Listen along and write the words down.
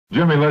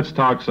Jimmy, let's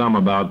talk some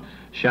about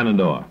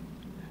Shenandoah.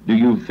 Do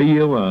you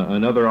feel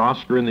another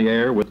Oscar in the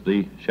air with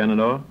the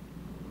Shenandoah?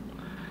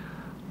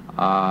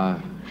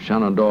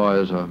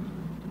 Shenandoah is a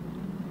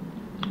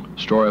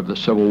story of the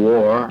Civil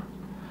War,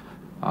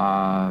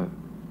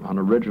 an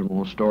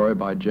original story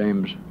by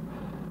James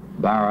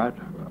Barrett.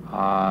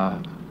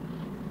 I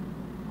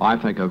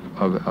think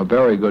a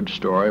very good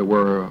story.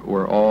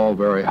 We're all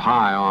very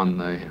high on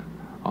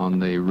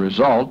the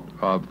result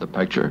of the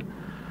picture.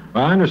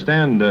 Well, I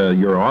understand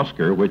your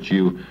Oscar, which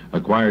you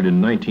acquired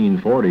in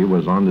 1940,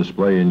 was on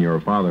display in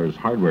your father's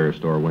hardware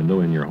store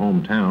window in your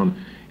hometown,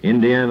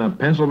 Indiana,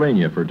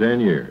 Pennsylvania, for 10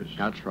 years.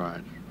 That's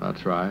right.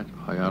 That's right.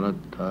 I got it.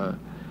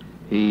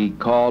 He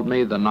called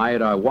me the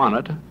night I won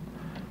it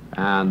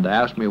and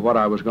asked me what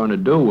I was going to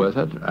do with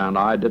it, and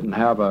I didn't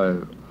have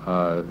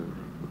a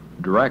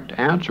direct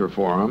answer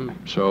for him,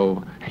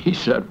 so he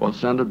said, well,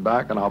 send it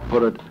back and I'll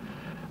put it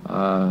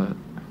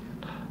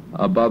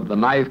above the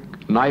knife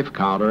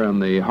counter in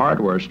the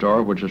hardware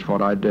store, which is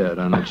what I did,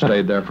 and it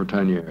stayed there for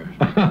 10 years.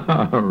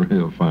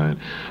 Real fine.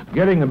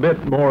 Getting a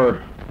bit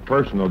more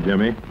personal,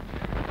 Jimmy,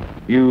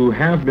 you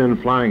have been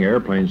flying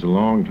airplanes a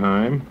long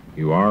time.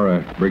 You are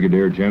a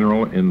brigadier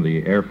general in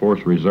the Air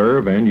Force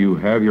Reserve, and you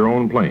have your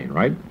own plane,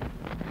 right?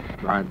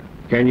 Right.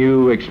 Can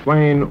you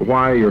explain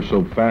why you're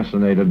so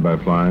fascinated by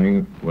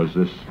flying? Was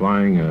this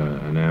flying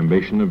an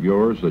ambition of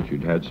yours that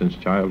you'd had since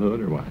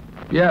childhood, or what?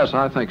 Yes,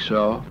 I think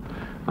so.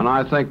 And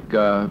I think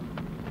if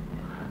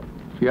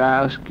you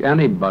ask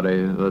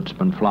anybody that's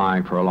been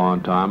flying for a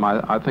long time,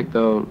 I think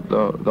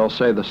they'll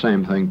say the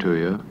same thing to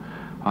you.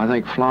 I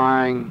think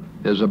flying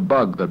is a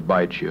bug that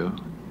bites you,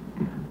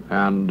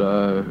 and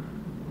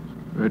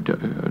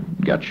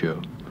it gets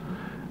you.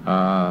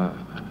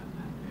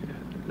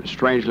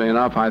 Strangely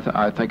enough,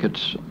 I think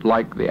it's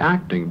like the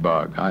acting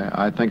bug.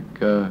 I think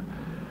the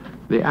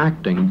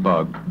acting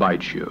bug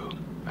bites you,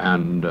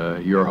 and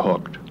you're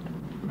hooked.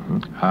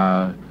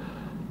 Mm-hmm.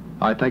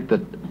 I think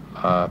that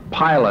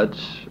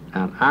pilots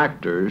and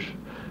actors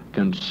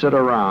can sit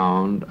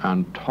around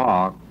and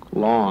talk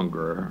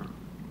longer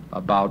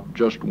about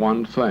just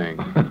one thing,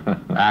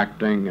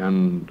 acting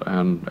and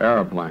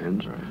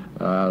airplanes,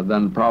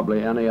 than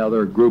probably any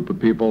other group of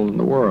people in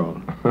the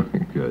world.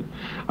 Good.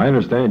 I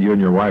understand you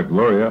and your wife,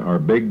 Gloria, are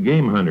big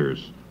game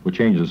hunters. We'll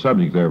change the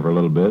subject there for a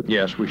little bit.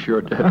 Yes, we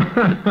sure did.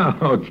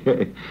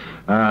 Okay.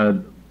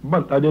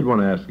 But I did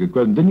want to ask a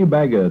question. Didn't you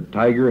bag a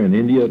tiger in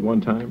India at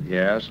one time?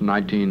 Yes,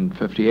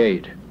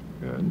 1958.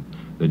 Good.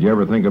 Did you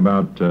ever think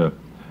about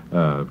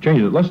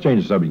change it? Let's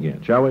change the subject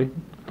again, shall we?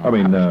 I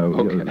mean,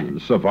 okay.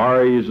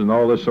 Safaris and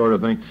all this sort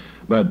of thing.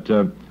 But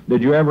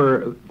did you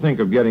ever think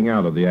of getting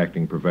out of the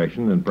acting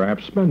profession and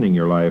perhaps spending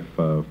your life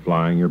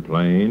flying your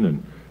plane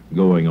and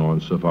going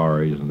on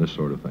safaris and this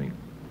sort of thing?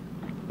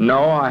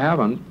 No, I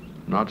haven't.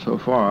 Not so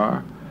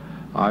far.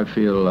 I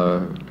feel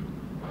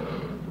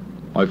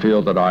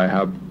that I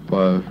have.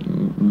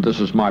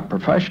 This is my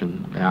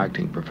profession, the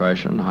acting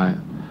profession. I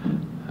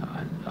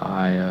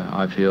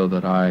feel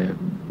that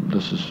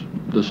this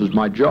is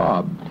my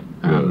job,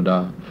 Good.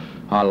 and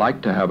I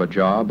like to have a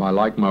job. I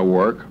like my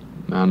work,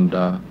 and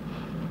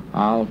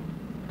I'll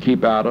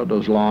keep at it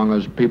as long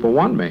as people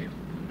want me.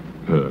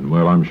 Good.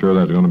 Well, I'm sure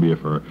that's going to be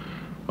for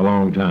a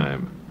long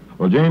time.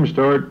 Well, James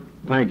Stewart,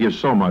 thank you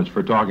so much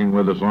for talking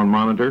with us on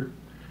Monitor.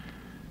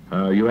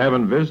 You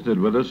haven't visited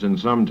with us in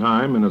some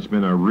time, and it's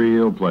been a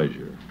real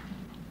pleasure.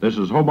 This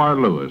is Hobart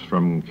Lewis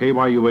from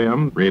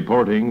KYUM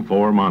reporting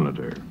for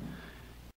Monitor.